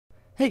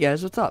Hey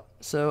guys, what's up?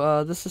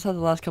 So, this is how the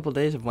last couple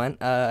days have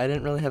went. I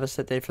didn't really have a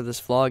set day for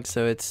this vlog,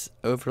 so it's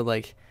over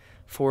like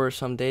 4 or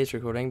some days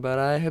recording, but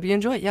I hope you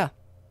enjoy it, yeah.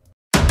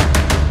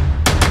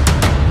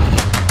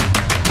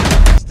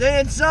 Stay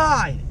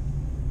inside!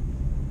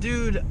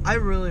 Dude, I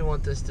really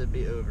want this to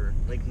be over,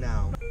 like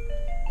now.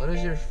 What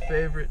is your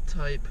favorite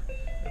type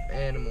of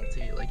animal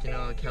to eat? Like, you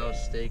know, a cow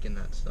steak and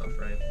that stuff,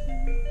 right?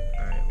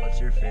 Alright,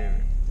 what's your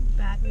favorite?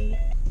 Bat meat.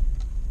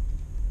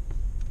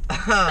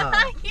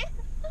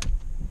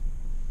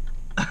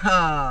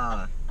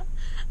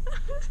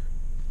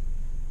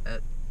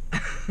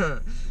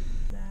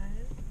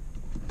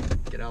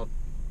 Get out.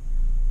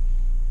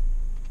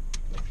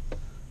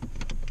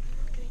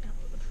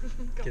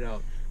 Get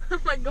out. Oh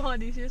my god,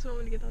 do you just want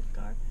me to get out the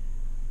car?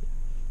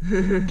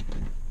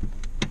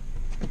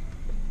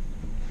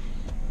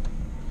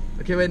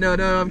 Okay, wait, no,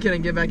 I'm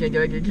kidding. Get back in,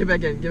 get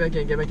back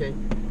in.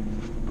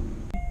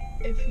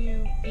 If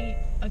you eat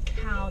a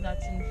cow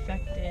that's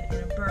infected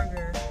in a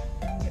burger, you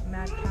can get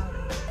mad cow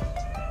disease.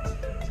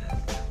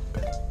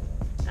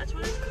 That's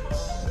what it's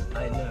called.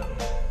 I know.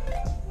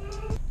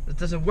 This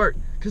doesn't work,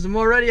 because I'm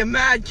already a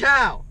mad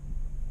cow!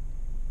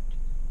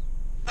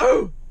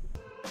 Oh!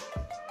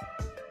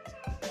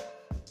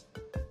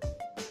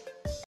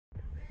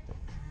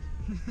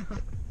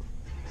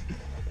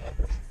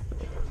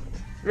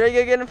 Ready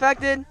to get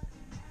infected?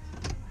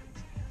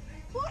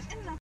 What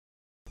in the...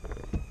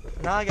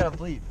 Now I gotta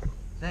bleep.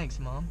 Thanks,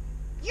 Mom.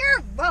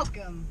 You're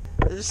welcome.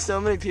 There's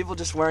so many people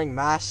just wearing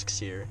masks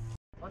here.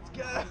 Let's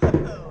go!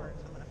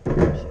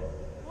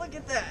 Look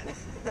at that!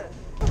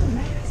 A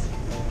mask.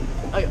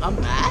 A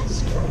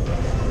mask?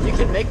 You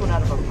can make one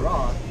out of a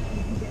bra.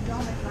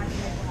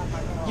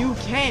 You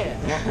can!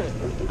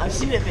 I've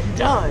seen it been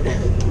done.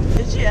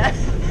 Did she ask?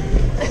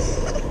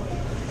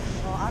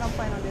 Well, I don't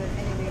plan on doing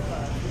any of the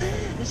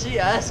above. Is she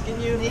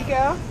asking you?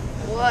 Nico?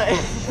 What?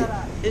 Shut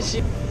up. Is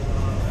she?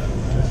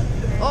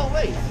 Oh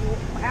wait!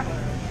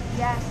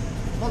 Yes.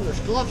 Mom, there's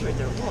gloves right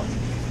there. Look.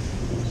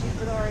 She's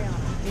with Ariana.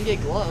 You can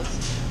get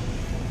gloves.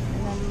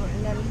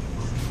 And then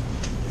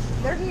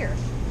they're here.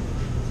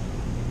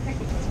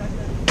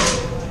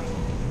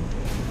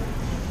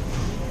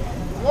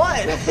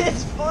 What?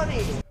 It's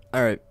funny.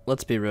 Alright,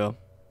 let's be real.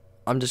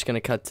 I'm just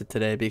gonna cut to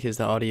today because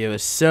the audio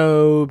is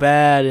so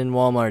bad in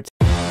Walmart.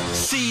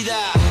 See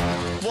that,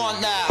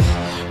 want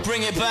that,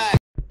 bring it back.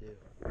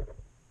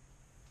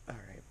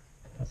 Alright,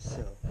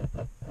 so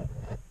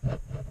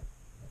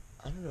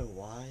I don't know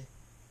why,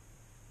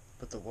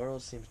 but the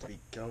world seems to be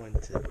going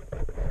to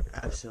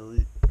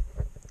absolute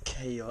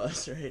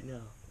chaos right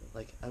now.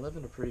 Like, I live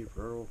in a pretty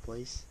rural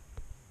place.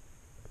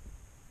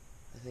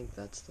 I think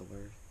that's the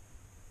word.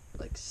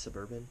 Like,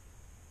 suburban.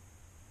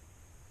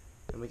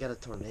 And we got a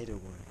tornado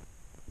warning.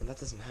 And that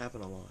doesn't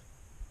happen a lot.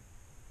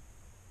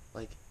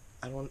 Like,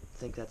 I don't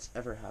think that's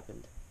ever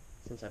happened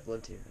since I've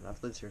lived here. And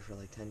I've lived here for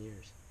like 10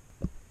 years.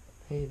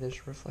 Hey,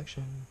 there's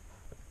reflection.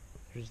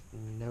 There's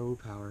no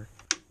power.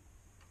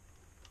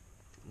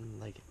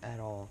 Like, at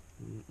all.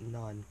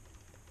 None.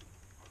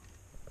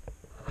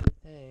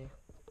 Hey,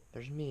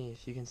 there's me,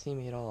 if you can see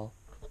me at all.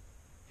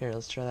 Here,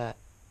 let's try that.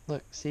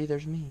 Look, see,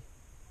 there's me.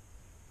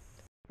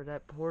 For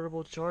that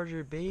portable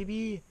charger,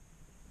 baby!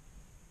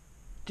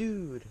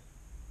 Dude!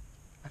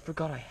 I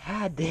forgot I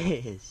had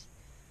this!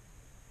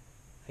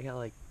 I got,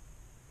 like,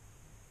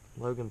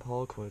 Logan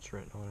Paul quotes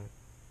written on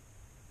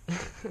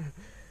it.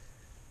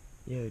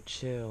 Yo,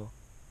 chill.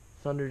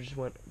 Thunder just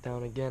went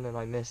down again and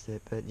I missed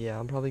it, but yeah,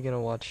 I'm probably gonna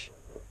watch...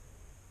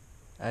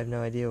 I have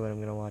no idea what I'm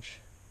gonna watch,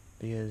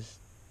 because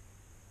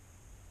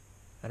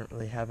I don't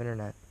really have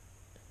internet.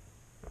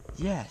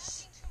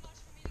 Yes!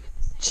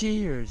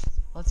 Cheers!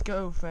 Let's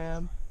go,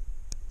 fam!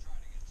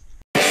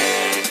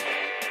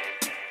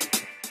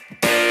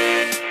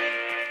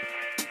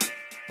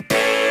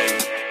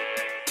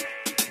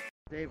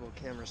 Stable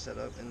camera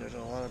setup, and there's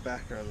a lot of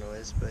background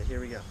noise, but here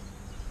we go.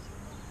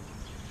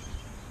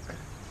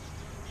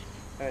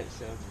 Alright,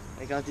 so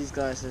I got these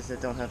glasses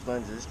that don't have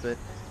lenses, but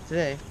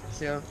today,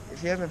 so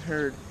if you haven't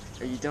heard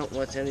or you don't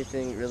watch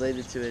anything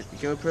related to it,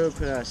 GoPro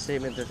put out a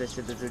statement that they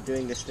said that they're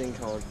doing this thing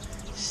called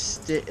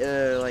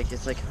like,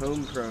 it's like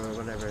Home Pro or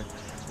whatever,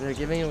 and they're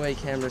giving away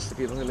cameras to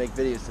people who make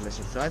video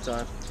submissions. So I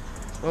thought,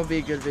 what would be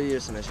a good video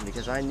submission?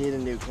 Because I need a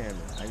new camera.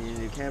 I need a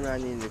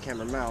new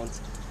camera mount,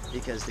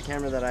 because the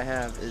camera that I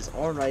have is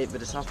alright,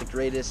 but it's not the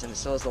greatest, and it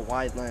still has the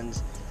wide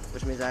lens,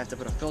 which means I have to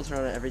put a filter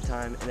on it every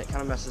time, and it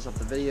kind of messes up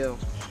the video,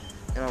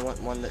 and I want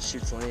one that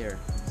shoots linear.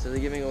 So they're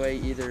giving away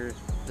either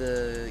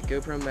the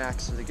GoPro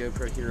Max or the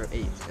GoPro Hero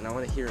 8, and I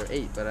want a Hero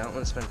 8, but I don't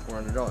want to spend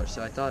 $400,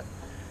 so I thought,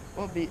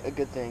 what would be a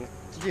good thing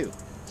to do?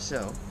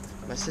 So,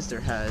 my sister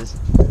has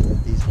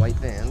these white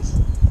Vans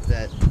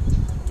that,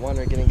 one,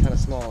 are getting kind of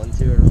small, and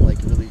two, are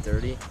like really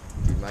dirty.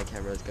 Dude, my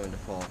camera is going to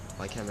fall.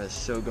 My camera is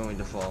so going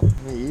to fall. I'm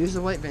going to use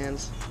the white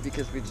Vans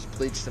because we just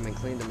bleached them and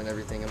cleaned them and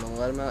everything. I'm going to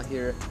let them out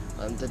here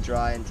to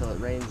dry until it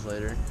rains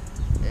later.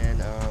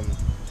 And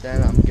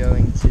then I'm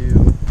going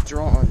to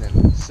draw on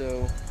them.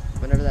 So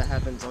whenever that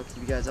happens, I'll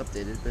keep you guys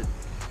updated. But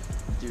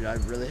Dude, I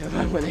really hope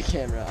I win a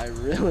camera. I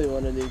really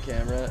want a new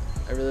camera.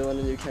 I really want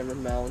a new camera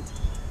mount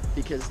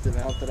because the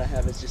mount that I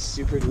have is just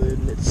super glued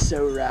and it's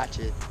so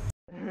ratchet.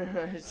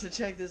 So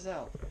check this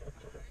out.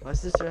 My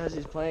sister has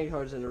these playing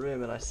cards in the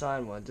room and I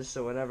signed one just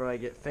so whenever I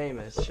get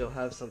famous, she'll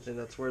have something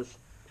that's worth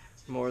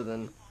more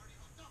than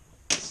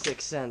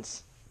 6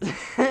 cents.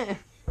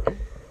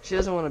 She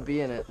doesn't want to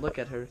be in it. Look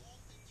at her.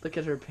 Look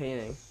at her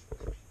painting.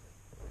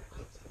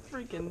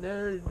 Freaking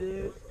nerd,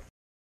 dude.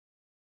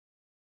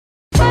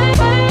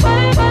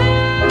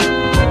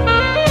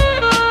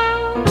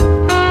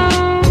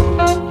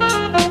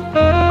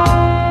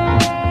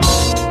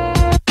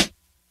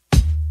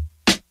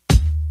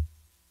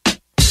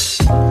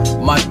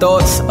 My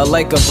thoughts are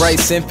like a bright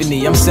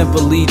symphony. I'm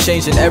simply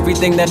changing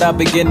everything that I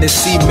begin to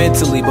see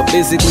mentally. But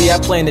physically I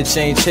plan to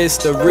change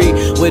history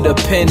with a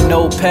pen,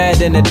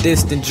 notepad, and a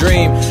distant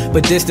dream.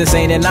 But distance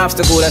ain't an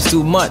obstacle, that's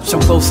too much.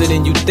 I'm closer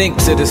than you think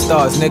to the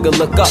stars, nigga,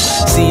 look up.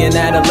 See an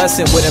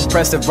adolescent with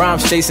impressive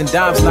rhymes, chasing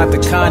dimes. Not the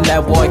kind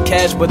that want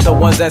cash, but the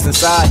ones that's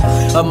inside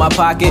of my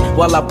pocket.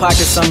 While I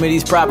pocket some of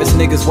these profits,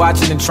 niggas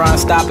watching and trying to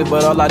stop it,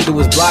 but all I do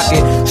is block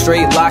it.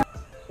 Straight lock.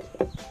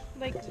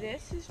 Like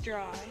this is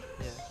dry.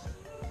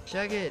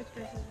 Check it.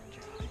 This isn't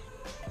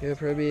dry.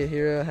 GoPro be a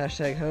hero.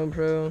 Hashtag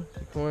HomePro.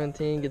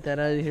 Quarantine. Get that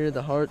out of here.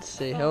 The hearts.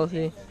 Stay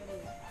healthy.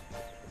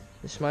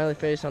 The smiley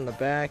face on the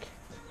back.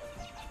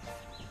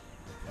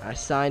 I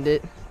signed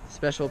it.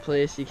 Special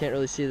place. You can't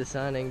really see the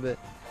signing, but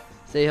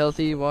stay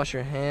healthy. Wash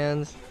your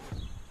hands.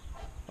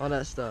 All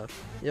that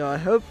stuff. Yo, I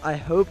hope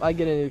I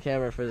get a new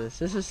camera for this.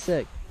 This is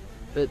sick.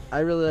 But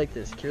I really like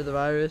this. Cure the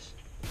virus.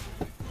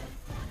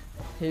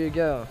 Here you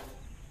go.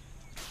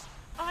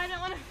 Oh, I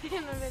don't want to be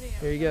in the video.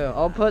 Here you go.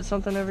 I'll put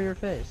something over your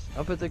face.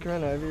 I'll put the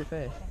corona over your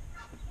face.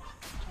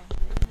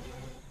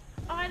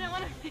 Oh, I don't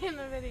want to be in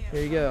the video.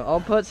 Here you go.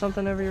 I'll put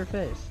something over your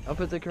face. I'll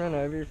put the corona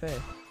over your face.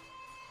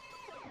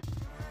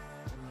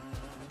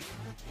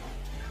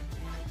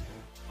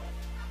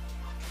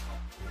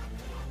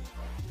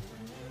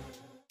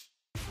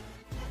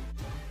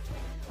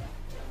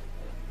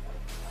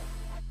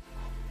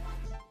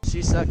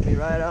 She sucked me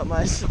right out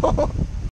my soul.